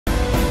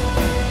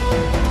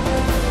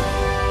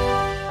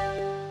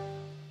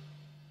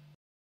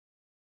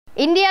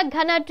India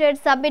ఘన trade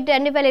summit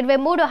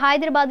 2023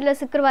 Hyderabad లో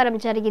శుక్రవారం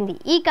జరిగింది.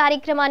 ఈ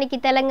కార్యక్రమానికి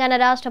తెలంగాణ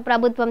రాష్ట్ర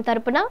ప్రభుత్వం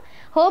తరపున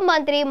హోం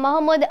మంత్రి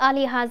మహమూద్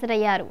అలీ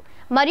హాజరయ్యారు.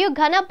 మరియు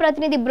ఘన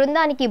ప్రతినిధి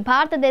బృందానికి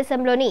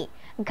భారతదేశంలోని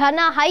ఘన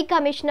హై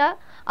కమిషనర్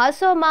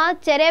అసోమా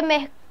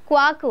చెరెమెహ్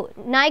క్వాకు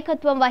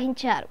నాయకత్వం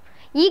వహించారు.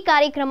 ఈ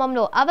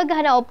కార్యక్రమంలో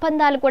అవగాహన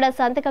ఒప్పందాలు కూడా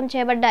సంతకం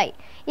చేయబడ్డాయి.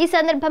 ఈ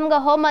సందర్భంగా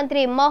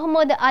హోంమంత్రి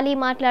మహమూద్ అలీ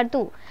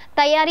మాట్లాడుతూ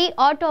తయారీ,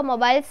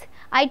 ఆటోమొబైల్స్,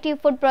 ఐటీ,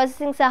 ఫుడ్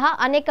ప్రాసెసింగ్ సహా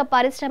అనేక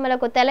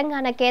పరిశ్రమలకు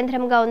తెలంగాణ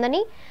కేంద్రంగా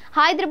ఉందని,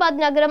 హైదరాబాద్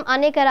నగరం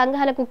అనేక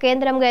రంగాలకు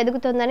కేంద్రంగా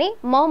ఎదుగుతుందని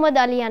మహమూద్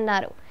అలీ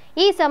అన్నారు.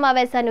 ఈ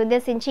సమావేశాన్ని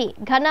ఉద్దేశించి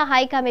ఘన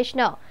హై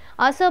కమిషనర్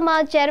అసోమా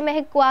చెరెమెహ్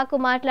క్వాకు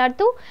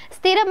మాట్లాడుతూ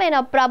స్థిరమైన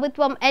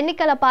ప్రభుత్వం,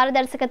 ఎన్నికల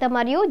పారదర్శకత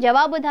మరియు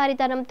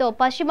జవాబుదారీతనంతో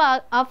పశ్చిమ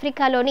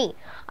ఆఫ్రికాలోని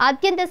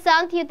అత్యంత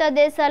శాంతియుత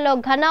దేశాల్లో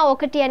ఘన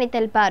ఒకటి అని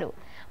తెలిపారు.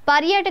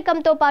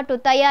 పర్యాటకంతో పాటు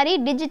తయారీ,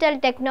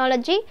 డిజిటల్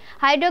టెక్నాలజీ,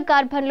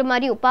 హైడ్రోకార్బన్లు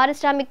మరియు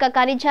పారిశ్రామిక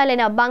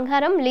ఖనిజాలైన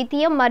బంగారం,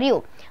 లిథియం మరియు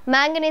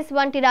మ్యాంగనీస్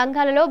వంటి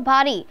రంగాలలో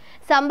భారీ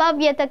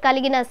సంభావ్యత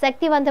కలిగిన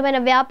శక్తివంతమైన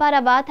వ్యాపార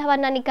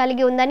వాతావరణాన్ని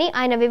కలిగి ఉందని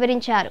ఆయన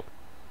వివరించారు.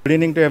 Good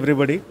evening to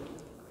everybody.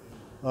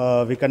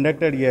 We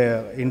conducted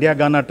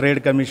India-Ghana Trade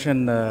Commission,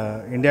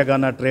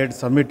 India-Ghana Trade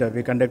Summit.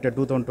 We conducted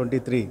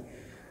 2023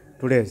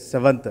 today,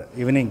 7th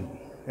evening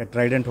at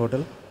Trident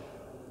Hotel.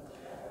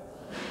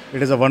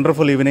 It is a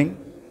wonderful evening.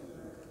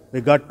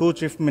 We got 2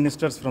 chief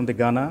ministers from the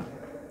Ghana,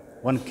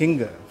 1 king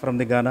from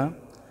the Ghana,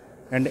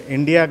 and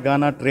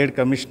India-Ghana Trade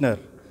Commissioner.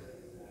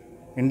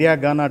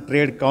 India-Ghana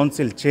Trade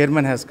Council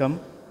Chairman has come,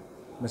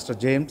 Mr.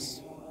 James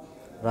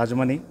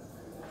Rajamani.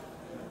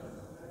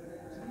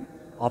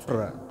 After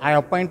I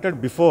appointed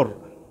before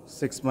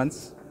 6 months.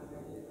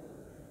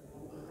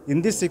 In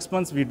these 6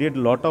 months, we did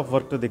a lot of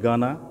work to the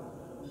Ghana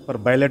for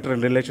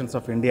bilateral relations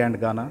of India and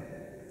Ghana.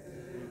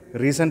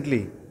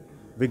 Recently,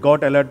 we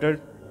got allotted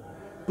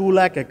 2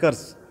 lakh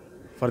acres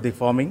for the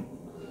farming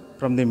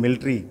from the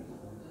military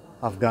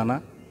of Ghana.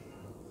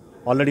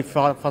 Already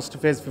first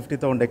phase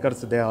 50,000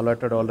 acres they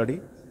allotted already.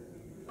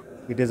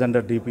 It is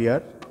under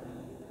DPR.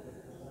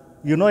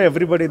 You know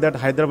everybody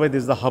that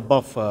Hyderabad is the hub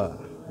of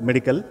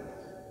medical.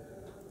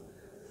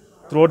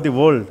 Throughout the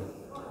world,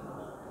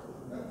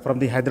 from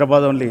the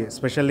Hyderabad only,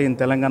 especially in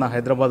Telangana,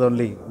 Hyderabad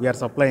only, we are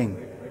supplying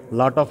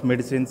lot of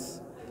medicines,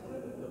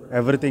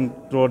 everything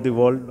throughout the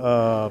world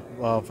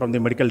from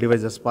the medical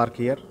devices park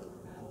here.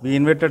 We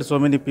invited so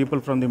many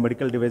people from the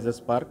medical devices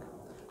park,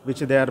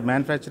 which they are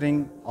manufacturing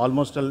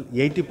almost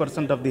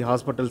 80% of the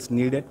hospitals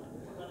needed.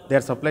 They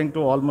are supplying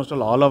to almost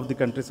all of the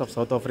countries of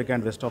South Africa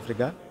and West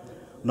Africa.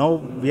 Now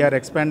we are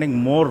expanding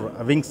more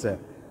wings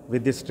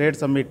with this trade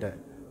summit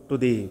to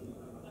the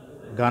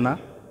Ghana,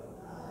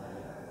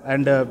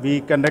 and we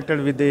conducted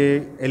with the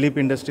elite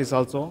industries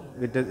also,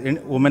 with the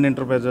women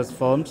enterprises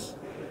firms,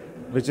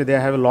 which they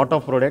have a lot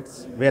of products.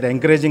 We are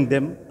encouraging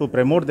them to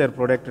promote their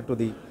product to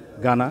the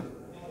Ghana.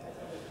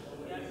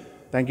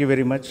 Thank you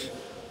very much.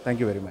 Thank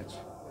you very much.